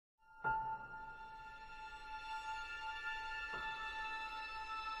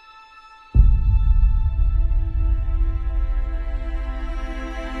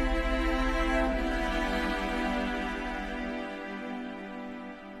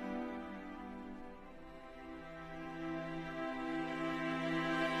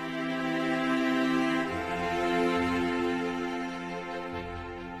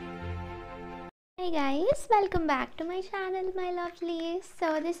Hey guys, welcome back to my channel, my lovelies.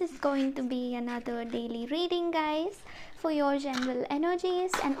 So this is going to be another daily reading, guys, for your general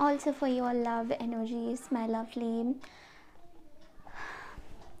energies and also for your love energies, my lovely.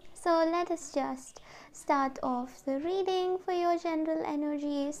 So let us just start off the reading for your general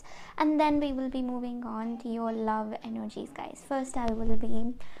energies, and then we will be moving on to your love energies, guys. First I will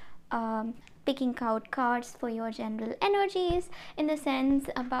be picking out cards for your general energies, in the sense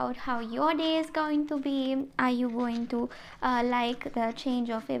about how your day is going to be. Are you going to like the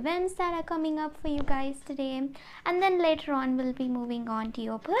change of events that are coming up for you guys today? And then later on we'll be moving on to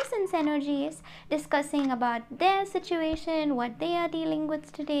your person's energies, discussing about their situation, what they are dealing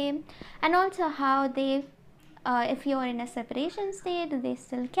with today, and also how they if you're in a separation state, do they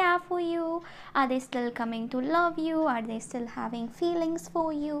still care for you? Are they still coming to love you? Are they still having feelings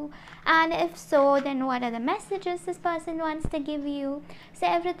for you? And if so, then what are the messages this person wants to give you? So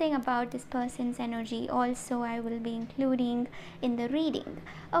everything about this person's energy also I will be including in the reading.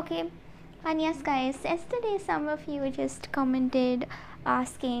 Okay. And yes guys, yesterday some of you just commented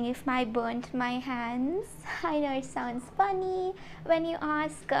asking if I burnt my hands. I know it sounds funny when you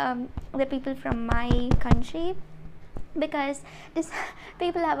ask the people from my country, because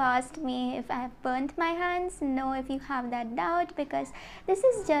people have asked me if I have burnt my hands. No, if you have that doubt, because this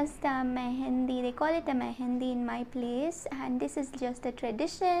is just a mehendi, they call it a mehendi in my place, and this is just a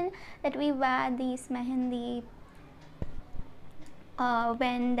tradition that we wear these mehendi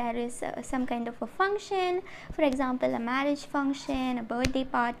when there is some kind of a function, for example a marriage function, a birthday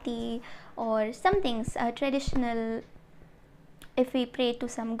party, or something traditional. If we pray to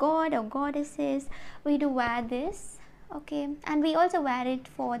some god or goddesses, we do wear this. Okay, and we also wear it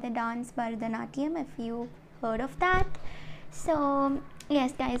for the dance Bharatanatyam, if you heard of that. So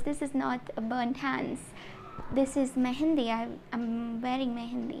yes guys, this is not a burnt hands, this is mehendi. I'm wearing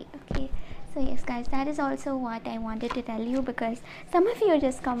mehendi. Okay, so yes guys, that is also what I wanted to tell you, because some of you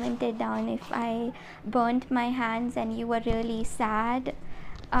just commented down if I burnt my hands and you were really sad.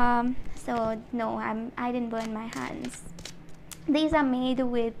 So no, I didn't burn my hands. These are made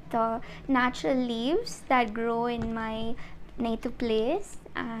with natural leaves that grow in my native place.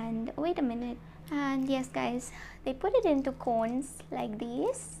 And wait a minute, and yes guys, they put it into cones like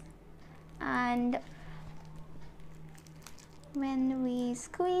these, and when we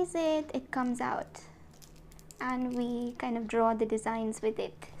squeeze it, it comes out, and we kind of draw the designs with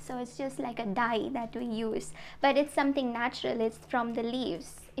it. So it's just like a dye that we use, but it's something natural. It's from the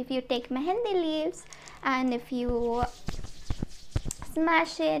leaves. If you take mehendi leaves and if you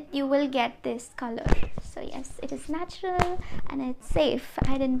smash it, you will get this color. So yes, it is natural and it's safe.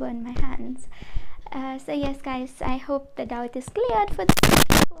 I didn't burn my hands. So yes guys, I hope the doubt is cleared for the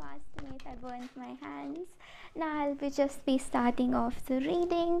people who asked me if I burnt my hands. Now I'll just be starting off the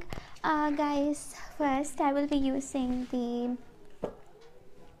reading. Guys, first I will be using the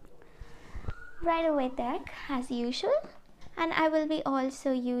Rider deck as usual, and I will be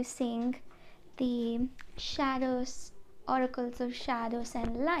also using the Shadows, Oracles of Shadows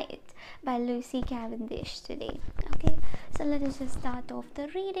and Light by Lucy Cavendish today. Okay, so let us just start off the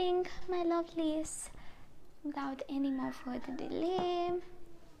reading, my lovelies, without any more further delay.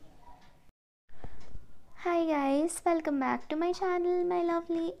 Hi guys, welcome back to my channel, my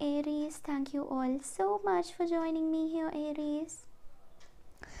lovely Aries. Thank you all so much for joining me here, Aries.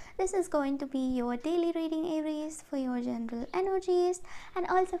 This is going to be your daily reading, Aries, for your general energies and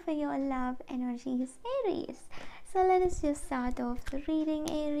also for your love energies, Aries. So let us just start off the reading,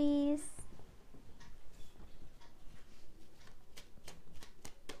 Aries.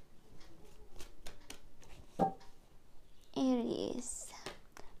 Aries.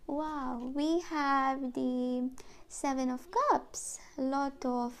 Wow, we have the Seven of Cups. A lot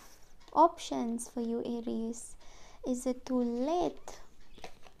of options for you, Aries. Is it too late?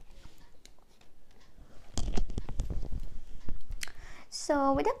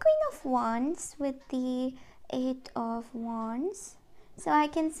 So with the Queen of Wands, with the Eight of Wands, so I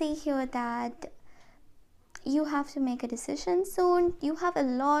can see here that you have to make a decision soon. You have a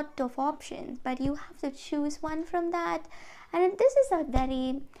lot of options, but you have to choose one from that, and this is a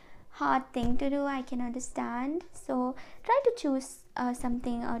very hard thing to do, I can understand. So try to choose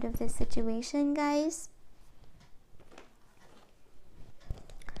something out of this situation, guys.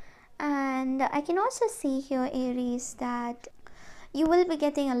 And I can also see here, Aries, that you will be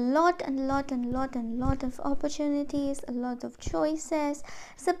getting a lot of opportunities, a lot of choices.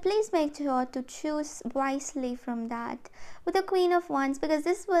 So please make sure to choose wisely from that. with the Queen of Wands, because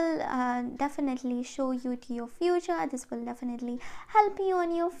this will definitely show you to your future. This will definitely help you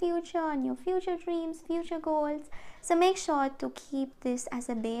on your future dreams, future goals. So make sure to keep this as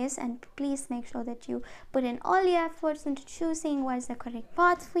a base, and please make sure that you put in all your efforts into choosing what is the correct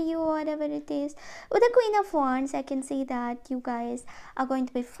path for you, or whatever it is. With the Queen of Wands, I can see that you guys are going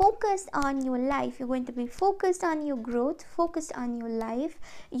to be focused on your life. You're going to be focused on your growth, focused on your life.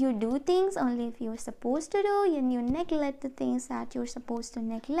 You do things only if you're supposed to do, and you neglect the things that you're supposed to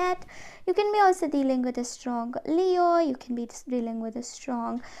neglect. You can be also dealing with a strong Leo. You can be dealing with a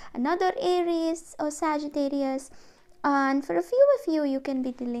strong another Aries or Sagittarius. And for a few of you, you can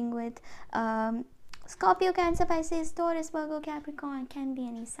be dealing with Scorpio, Cancer, Pisces, Taurus, Virgo, Capricorn. Can be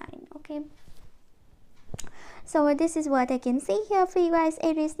any sign, okay? So this is what I can see here for you guys,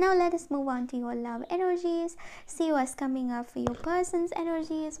 Aries. Now let us move on to your love energies. See what's coming up for your person's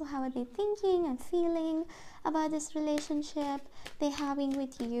energies. How are they thinking and feeling about this relationship they're having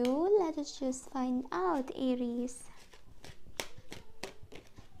with you? Let us just find out, Aries.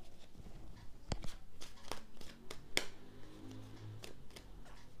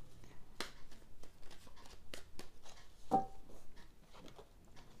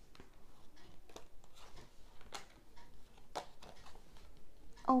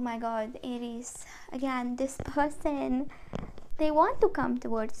 Oh my god, Aries, again, this person, they want to come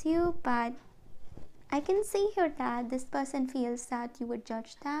towards you, but I can see here that this person feels that you would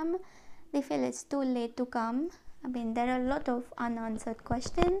judge them. They feel it's too late to come. I mean, there are a lot of unanswered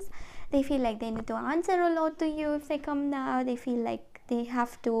questions. They feel like they need to answer a lot to you if they come now. They feel like they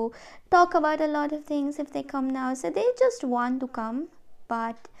have to talk about a lot of things if they come now. So they just want to come,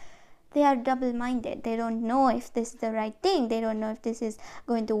 but they are double-minded. They don't know if this is the right thing. They don't know if this is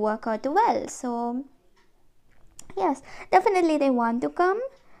going to work out well. So yes, definitely they want to come,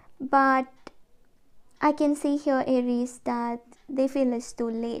 but I can see here, Aries, that they feel it's too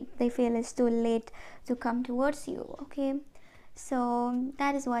late. They feel it's too late to come towards you, okay? So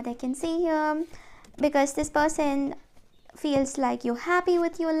that is what I can see here, because this person feels like you're happy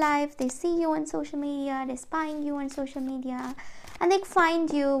with your life. They see you on social media, they're spying you on social media, and they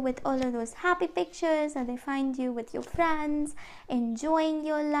find you with all of those happy pictures, or they find you with your friends enjoying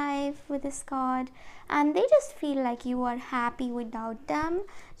your life with this card, and they just feel like you are happy without them.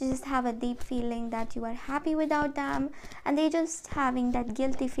 You just have a deep feeling that you are happy without them, and they just having that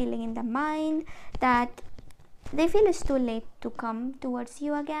guilty feeling in the mind that they feel it's too late to come towards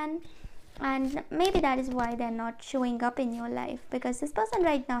you again. And maybe that is why they're not showing up in your life, because this person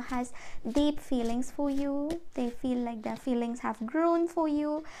right now has deep feelings for you. They feel like their feelings have grown for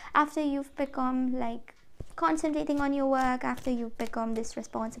you after you've become like concentrating on your work, after you've become this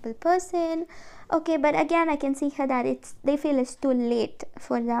responsible person, okay? But again, I can see here that they feel it's too late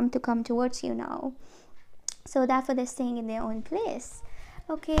for them to come towards you now, so therefore they're staying in their own place.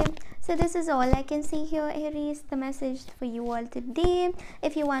 Okay, so this is all I can see here, Aries, the message for you all today.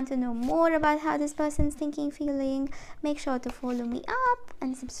 If you want to know more about how this person's thinking, feeling, make sure to follow me up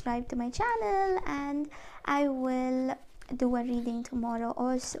and subscribe to my channel, and I will do a reading tomorrow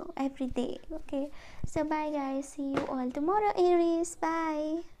also, every day. Okay, so bye guys, see you all tomorrow, Aries.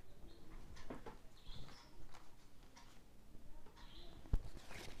 Bye.